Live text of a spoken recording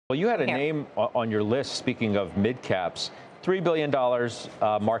Well, you had a name on your list, speaking of mid-caps, $3 billion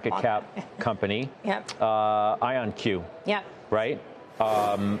market cap company. Yep. IonQ. Yep. Right?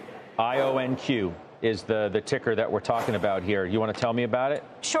 IonQ is the ticker that we're talking about here. You want to tell me about it?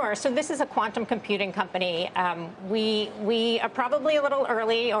 Sure. So this is a quantum computing company. We are probably a little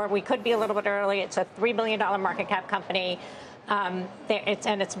early, or we could be a little bit early. It's a $3 billion market cap company.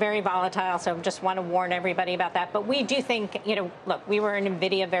 It's very volatile, so just want to warn everybody about that. But we do think, look, we were in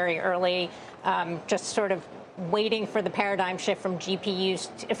NVIDIA very early, just sort of waiting for the paradigm shift from CPUs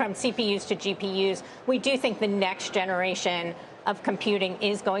to GPUs. We do think the next generation of computing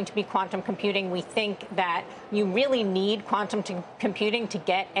is going to be quantum computing. We think that you really need quantum computing to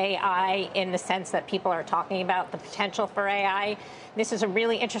get AI in the sense that people are talking about the potential for AI. This is a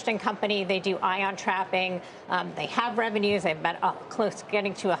really interesting company. They do ion trapping. They have revenues. They've been close to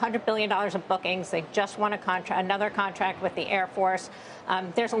getting to $100 billion of bookings. They just won another contract with the Air Force.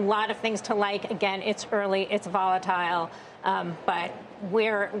 There's a lot of things to like. Again, it's early. It's volatile. But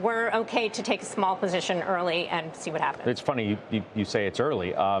we're okay to take a small position early and see what happens. It's funny you say it's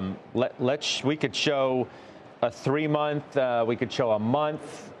early. We could show a 3-month. We could show a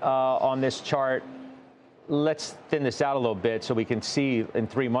month on this chart. Let's thin this out a little bit so we can see in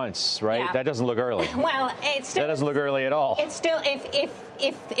 3 months, right? Yeah. That doesn't look early. Well, that doesn't look early at all. It's still if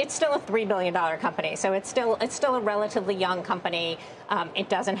it's still a $3 billion company, so it's still a relatively young company. It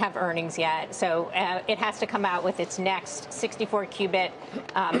doesn't have earnings yet, so it has to come out with its next 64-qubit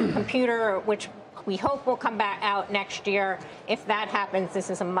computer, which we hope will come back out next year. If that happens, this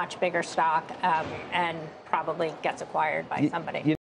is a much bigger stock and probably gets acquired by somebody.